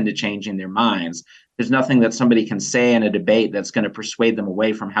not open to changing their minds. There's nothing that somebody can say in a debate that's going to persuade them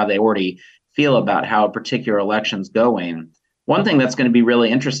away from how they already feel about how a particular election's going. One thing that's going to be really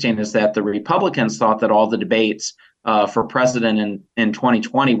interesting is that the Republicans thought that all the debates for president in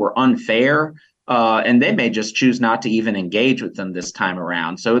 2020 were unfair, and they may just choose not to even engage with them this time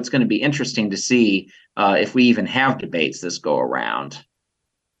around. So it's going to be interesting to see if we even have debates this go around.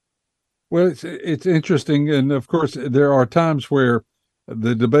 Well, it's interesting, and of course, there are times where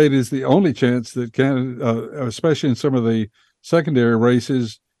the debate is the only chance that especially in some of the secondary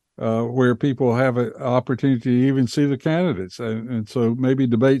races, where people have an opportunity to even see the candidates, and so maybe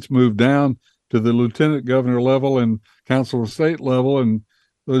debates move down to the lieutenant governor level and council of state level, and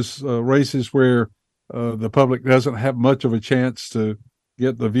those races where the public doesn't have much of a chance to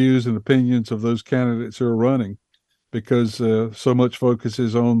get the views and opinions of those candidates who are running, because so much focus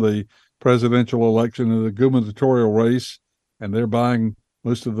is on the presidential election and the gubernatorial race, and they're buying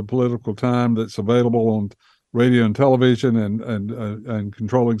most of the political time that's available on radio and television and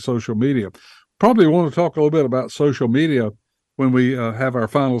controlling social media. Probably want to talk a little bit about social media when we have our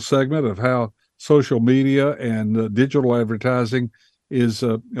final segment of how social media and digital advertising is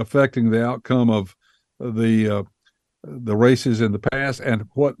affecting the outcome of the races in the past and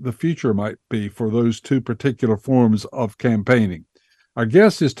what the future might be for those two particular forms of campaigning. Our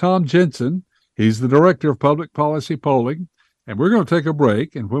guest is Tom Jensen. He's the Director of Public Policy Polling, and we're going to take a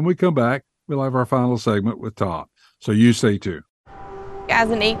break, and when we come back, we'll have our final segment with Tom. So you stay tuned. As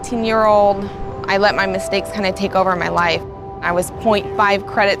an 18-year-old, I let my mistakes kind of take over my life. I was 0.5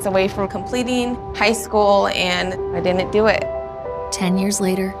 credits away from completing high school, and I didn't do it. 10 years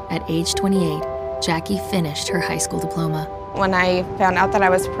later, at age 28, Jackie finished her high school diploma. When I found out that I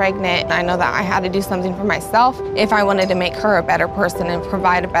was pregnant, I know that I had to do something for myself if I wanted to make her a better person and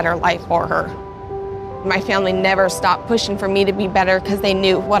provide a better life for her. My family never stopped pushing for me to be better because they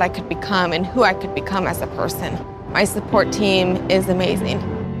knew what I could become and who I could become as a person. My support team is amazing.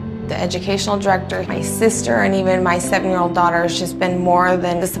 The educational director, my sister, and even my 7-year-old daughter has just been more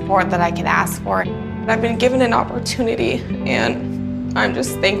than the support that I could ask for. I've been given an opportunity, and I'm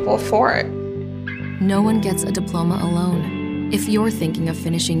just thankful for it. No one gets a diploma alone. If you're thinking of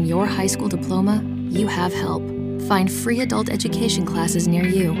finishing your high school diploma, you have help. Find free adult education classes near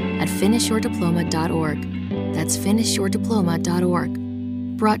you at finishyourdiploma.org. That's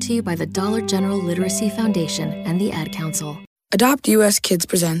finishyourdiploma.org. Brought to you by the Dollar General Literacy Foundation and the Ad Council. Adopt US Kids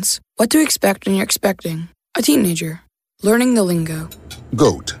presents What to Expect When You're Expecting a Teenager. Learning the lingo.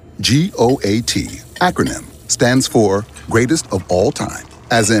 GOAT, G-O-A-T, acronym, stands for Greatest of All Time.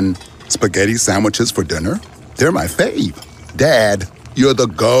 As in, spaghetti sandwiches for dinner? They're my fave. Dad, you're the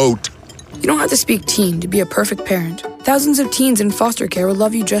GOAT. You don't have to speak teen to be a perfect parent. Thousands of teens in foster care will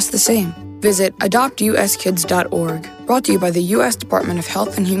love you just the same. Visit adoptuskids.org. Brought to you by the U.S. Department of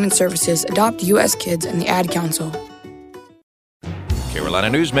Health and Human Services, Adopt U.S. Kids, and the Ad Council.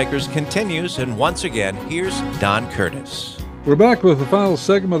 Carolina Newsmakers continues, and once again, here's Don Curtis. We're back with the final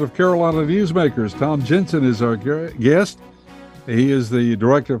segment of Carolina Newsmakers. Tom Jensen is our guest. He is the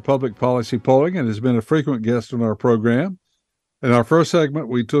Director of Public Policy Polling and has been a frequent guest on our program. In our first segment,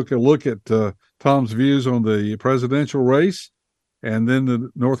 we took a look at Tom's views on the presidential race and then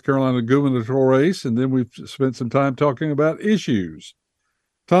the North Carolina gubernatorial race, and then we've spent some time talking about issues.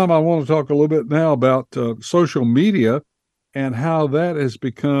 Tom, I want to talk a little bit now about social media and how that has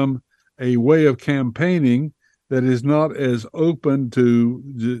become a way of campaigning that is not as open to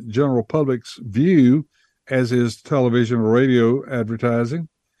the general public's view as is television or radio advertising.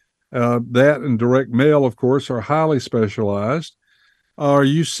 That and direct mail, of course, are highly specialized. Are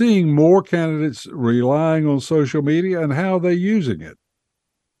you seeing more candidates relying on social media, and how are they using it?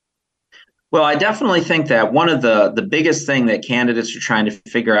 Well, I definitely think that one of the biggest thing that candidates are trying to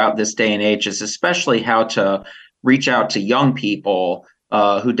figure out this day and age is especially how to reach out to young people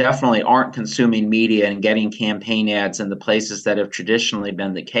who definitely aren't consuming media and getting campaign ads in the places that have traditionally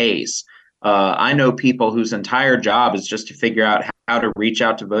been the case. I know people whose entire job is just to figure out how to reach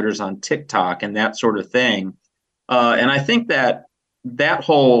out to voters on TikTok and that sort of thing. And I think that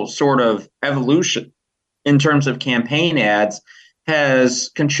whole sort of evolution in terms of campaign ads has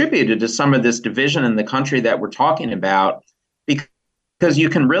contributed to some of this division in the country that we're talking about, because you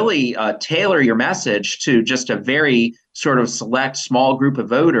can really tailor your message to just a very sort of select small group of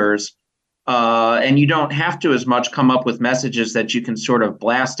voters. And you don't have to as much come up with messages that you can sort of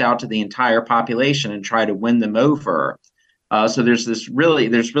blast out to the entire population and try to win them over. So there's really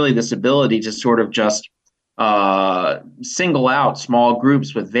this ability to sort of just single out small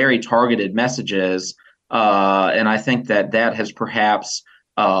groups with very targeted messages. And I think that has perhaps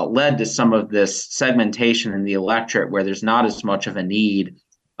led to some of this segmentation in the electorate, where there's not as much of a need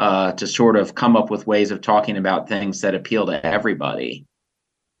to sort of come up with ways of talking about things that appeal to everybody.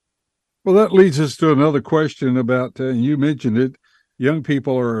 Well, that leads us to another question about, and you mentioned it, young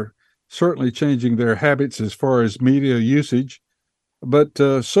people are certainly changing their habits as far as media usage, but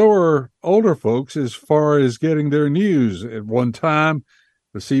so are older folks as far as getting their news. At one time,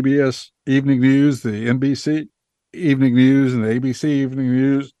 the CBS Evening News, the NBC Evening News, and the ABC Evening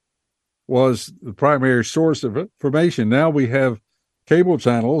News was the primary source of information. Now we have cable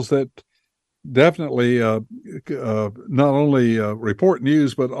channels that definitely not only report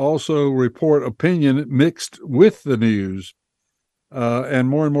news, but also report opinion mixed with the news. And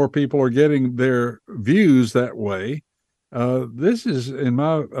more people are getting their views that way. This is, in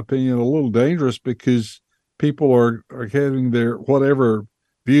my opinion, a little dangerous, because people are having their whatever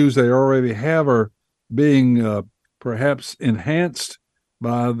views they already have are being perhaps enhanced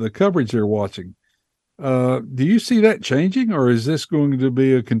by the coverage they're watching. Do you see that changing, or is this going to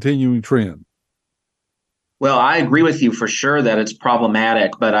be a continuing trend? Well, I agree with you for sure that it's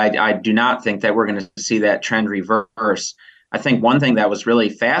problematic, but I do not think that we're going to see that trend reverse. I think one thing that was really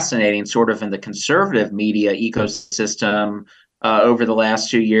fascinating sort of in the conservative media ecosystem over the last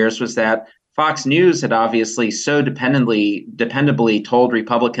 2 years was that Fox News had obviously so dependably told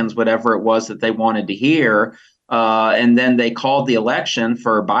Republicans whatever it was that they wanted to hear. And then they called the election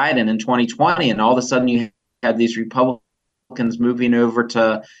for Biden in 2020. And all of a sudden you had these Republicans moving over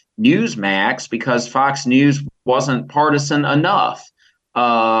to Newsmax because Fox News wasn't partisan enough.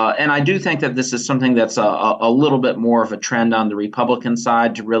 And I do think that this is something that's a little bit more of a trend on the Republican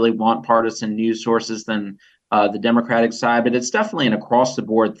side to really want partisan news sources than the Democratic side. But it's definitely an across the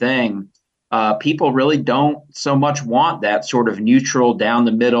board thing. People really don't so much want that sort of neutral, down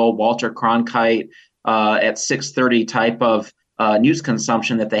the middle, Walter Cronkite at 6:30 type of news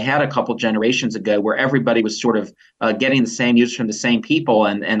consumption that they had a couple generations ago, where everybody was sort of getting the same news from the same people.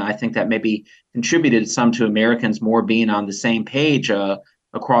 And I think that maybe contributed some to Americans more being on the same page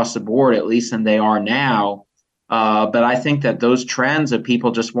across the board, at least than they are now. But I think that those trends of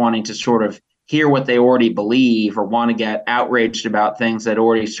people just wanting to sort of hear what they already believe or want to get outraged about things that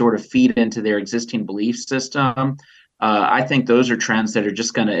already sort of feed into their existing belief system, I think those are trends that are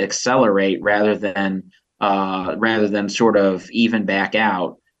just going to accelerate rather than sort of even back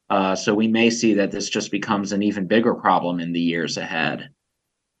out. So we may see that this just becomes an even bigger problem in the years ahead.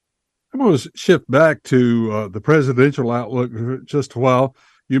 I'm going to shift back to the presidential outlook for just a while.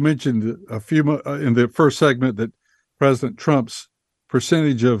 You mentioned a few in the first segment that President Trump's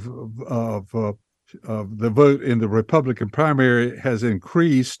percentage of the vote in the Republican primary has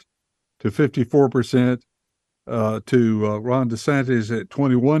increased to 54%, to Ron DeSantis at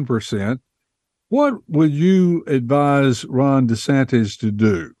 21%. What would you advise Ron DeSantis to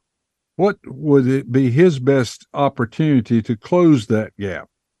do? What would it be his best opportunity to close that gap?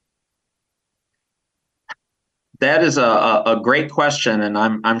 That is a great question, and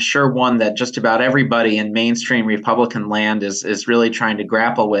I'm sure one that just about everybody in mainstream Republican land is really trying to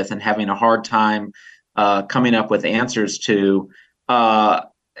grapple with and having a hard time coming up with answers to.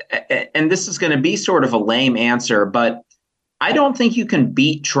 And this is going to be sort of a lame answer, but I don't think you can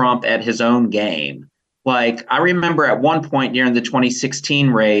beat Trump at his own game. Like, I remember at one point during the 2016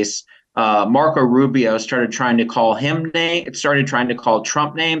 race, Marco Rubio started trying to call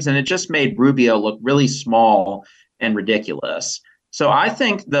Trump names, and it just made Rubio look really small and ridiculous. So I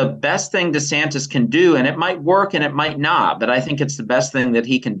think the best thing DeSantis can do, and it might work and it might not, but I think it's the best thing that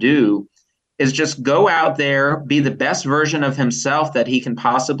he can do, is just go out there, be the best version of himself that he can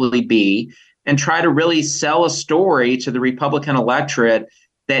possibly be, and try to really sell a story to the Republican electorate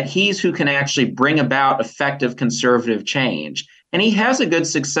that he's who can actually bring about effective conservative change. And he has a good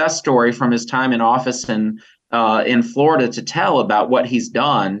success story from his time in office in Florida to tell about what he's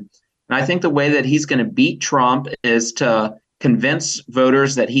done. And I think the way that he's going to beat Trump is to convince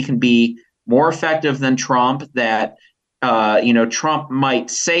voters that he can be more effective than Trump, that Trump might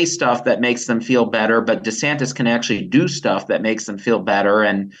say stuff that makes them feel better, but DeSantis can actually do stuff that makes them feel better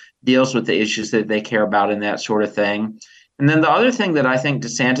and deals with the issues that they care about and that sort of thing. And then the other thing that I think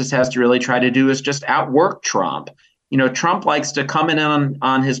DeSantis has to really try to do is just outwork Trump. Trump likes to come in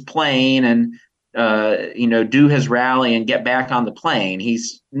on his plane and, do his rally and get back on the plane.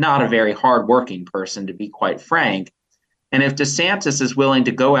 He's not a very hardworking person, to be quite frank. And if DeSantis is willing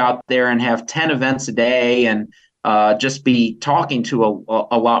to go out there and have 10 events a day and just be talking to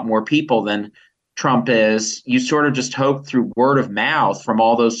a lot more people than Trump is, you sort of just hope through word of mouth from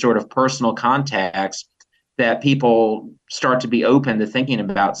all those sort of personal contacts that people start to be open to thinking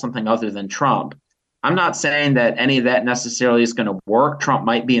about something other than Trump. I'm not saying that any of that necessarily is going to work. Trump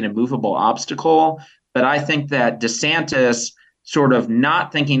might be an immovable obstacle, but I think that DeSantis sort of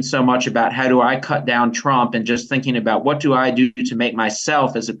not thinking so much about how do I cut down Trump and just thinking about what do I do to make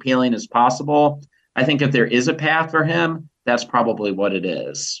myself as appealing as possible. I think if there is a path for him, that's probably what it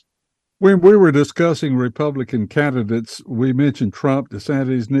is. When we were discussing Republican candidates, we mentioned Trump,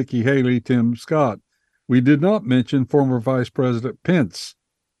 DeSantis, Nikki Haley, Tim Scott. We did not mention former Vice President Pence.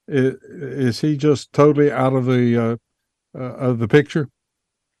 Is he just totally out of the picture?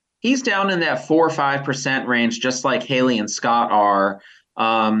 He's down in that 4 or 5% range, just like Haley and Scott are.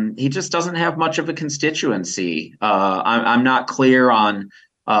 He just doesn't have much of a constituency. I'm not clear on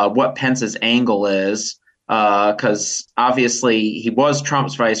what Pence's angle is, because obviously he was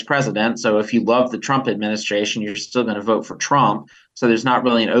Trump's vice president. So if you love the Trump administration, you're still going to vote for Trump. So there's not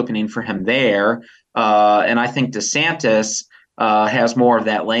really an opening for him there. And I think DeSantis has more of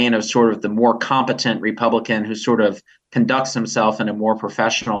that lane of sort of the more competent Republican who sort of conducts himself in a more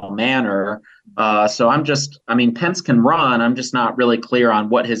professional manner. So Pence can run. I'm just not really clear on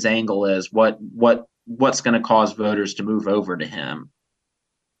what his angle is, what's going to cause voters to move over to him.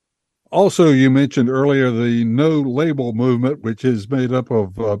 Also, you mentioned earlier the no label movement, which is made up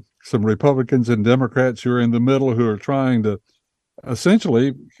of some Republicans and Democrats who are in the middle, who are trying to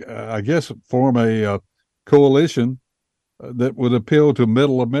essentially, form a coalition that would appeal to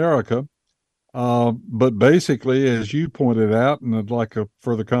middle America. But basically, as you pointed out, and I'd like a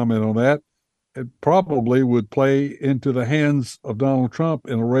further comment on that, it probably would play into the hands of Donald Trump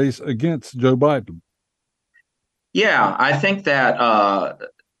in a race against Joe Biden. Yeah, I think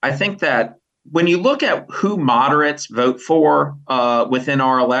that when you look at who moderates vote for within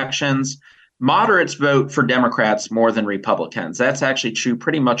our elections, moderates vote for Democrats more than Republicans. That's actually true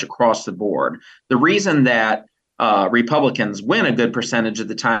pretty much across the board. The reason that Republicans win a good percentage of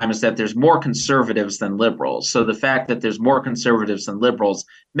the time is that there's more conservatives than liberals. So the fact that there's more conservatives than liberals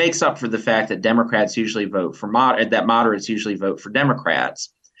makes up for the fact that Democrats usually vote for that moderates usually vote for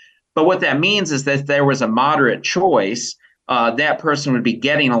Democrats. But what that means is that if there was a moderate choice, that person would be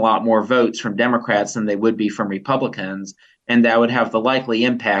getting a lot more votes from Democrats than they would be from Republicans. And that would have the likely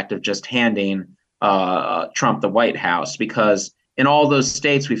impact of just handing Trump the White House, because in all those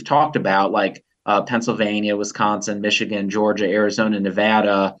states we've talked about, like Pennsylvania, Wisconsin, Michigan, Georgia, Arizona,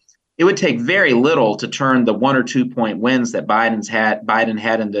 Nevada, it would take very little to turn the 1 or 2 point wins that Biden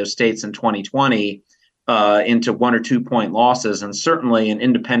had in those states in 2020 into 1 or 2 point losses. And certainly an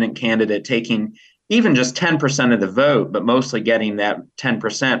independent candidate taking even just 10% of the vote, but mostly getting that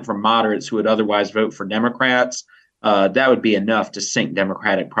 10% from moderates who would otherwise vote for Democrats, that would be enough to sink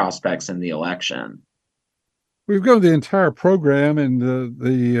Democratic prospects in the election. We've gone the entire program, and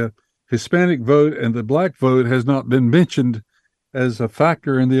the Hispanic vote and the Black vote has not been mentioned as a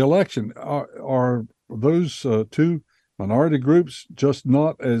factor in the election. Are those two minority groups just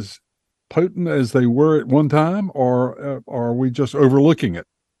not as potent as they were at one time, or are we just overlooking it?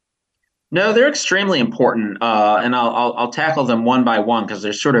 No, they're extremely important, and I'll tackle them one by one because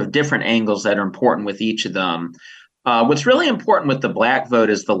there's sort of different angles that are important with each of them. What's really important with the Black vote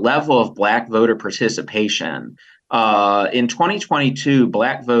is the level of Black voter participation. In 2022,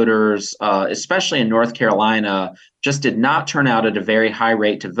 Black voters, especially in North Carolina, just did not turn out at a very high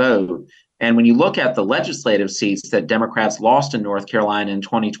rate to vote. And when you look at the legislative seats that Democrats lost in North Carolina in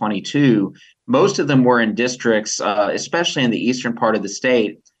 2022, most of them were in districts, especially in the eastern part of the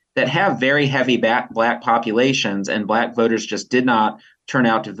state, that have very heavy Black populations, and Black voters just did not turn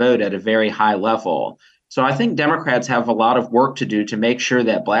out to vote at a very high level. So I think Democrats have a lot of work to do to make sure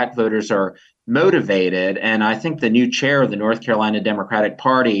that Black voters are motivated. And I think the new chair of the North Carolina Democratic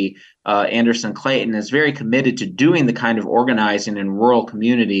Party, Anderson Clayton, is very committed to doing the kind of organizing in rural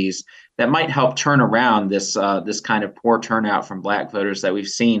communities that might help turn around this kind of poor turnout from Black voters that we've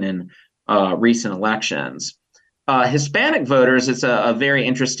seen in recent elections. Hispanic voters, it's a very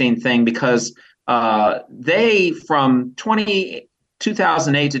interesting thing because they, from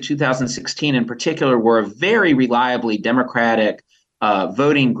 2008 to 2016 in particular, were a very reliably Democratic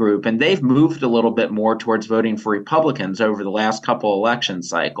voting group, and they've moved a little bit more towards voting for Republicans over the last couple election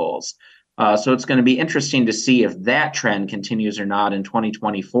cycles. So it's going to be interesting to see if that trend continues or not in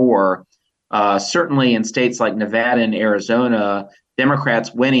 2024. Certainly in states like Nevada and Arizona,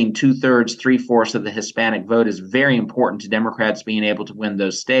 Democrats winning 2/3, 3/4 of the Hispanic vote is very important to Democrats being able to win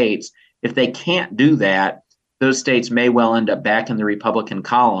those states. If they can't do that, those states may well end up back in the Republican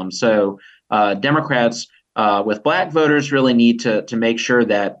column. So Democrats with Black voters really need to make sure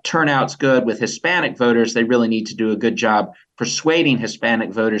that turnout's good. With Hispanic voters, they really need to do a good job persuading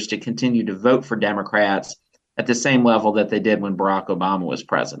Hispanic voters to continue to vote for Democrats at the same level that they did when Barack Obama was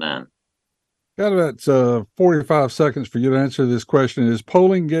president. Got about 45 seconds for you to answer this question. Is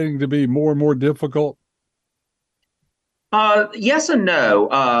polling getting to be more and more difficult? Yes and no.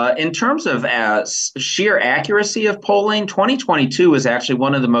 In terms of sheer accuracy of polling, 2022 was actually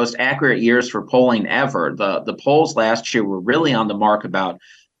one of the most accurate years for polling ever. The polls last year were really on the mark about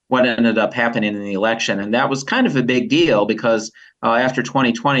what ended up happening in the election. And that was kind of a big deal because after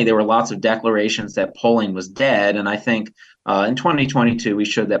 2020, there were lots of declarations that polling was dead. And I think in 2022, we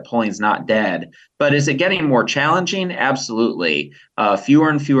showed that polling is not dead. But is it getting more challenging? Absolutely. Fewer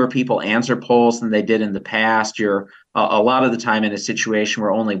and fewer people answer polls than they did in the past. You're a lot of the time in a situation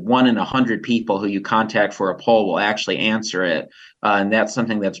where only 1 in 100 people who you contact for a poll will actually answer it. And that's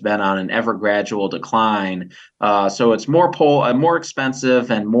something that's been on an ever gradual decline. So it's more expensive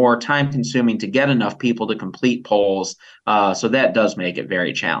and more time consuming to get enough people to complete polls. So that does make it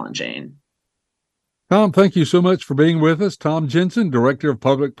very challenging. Tom, thank you so much for being with us. Tom Jensen, Director of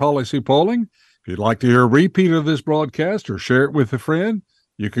Public Policy Polling. If you'd like to hear a repeat of this broadcast or share it with a friend,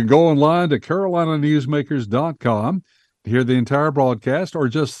 you can go online to carolinanewsmakers.com to hear the entire broadcast or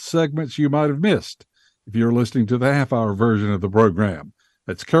just segments you might have missed if you're listening to the half-hour version of the program.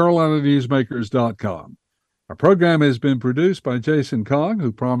 That's carolinanewsmakers.com. Our program has been produced by Jason Kong,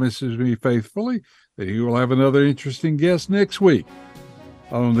 who promises me faithfully that he will have another interesting guest next week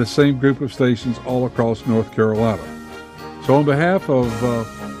on the same group of stations all across North Carolina. So on behalf of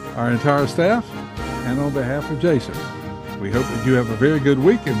our entire staff and on behalf of Jason, we hope that you have a very good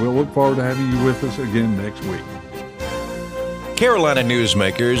week, and we'll look forward to having you with us again next week. Carolina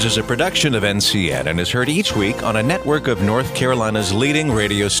Newsmakers is a production of NCN and is heard each week on a network of North Carolina's leading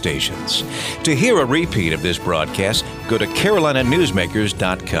radio stations. To hear a repeat of this broadcast, go to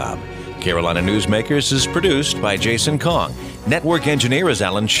carolinanewsmakers.com. Carolina Newsmakers is produced by Jason Kong. Network engineer is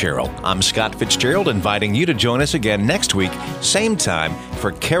Alan Sherrill. I'm Scott Fitzgerald, inviting you to join us again next week, same time,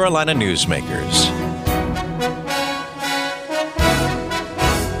 for Carolina Newsmakers.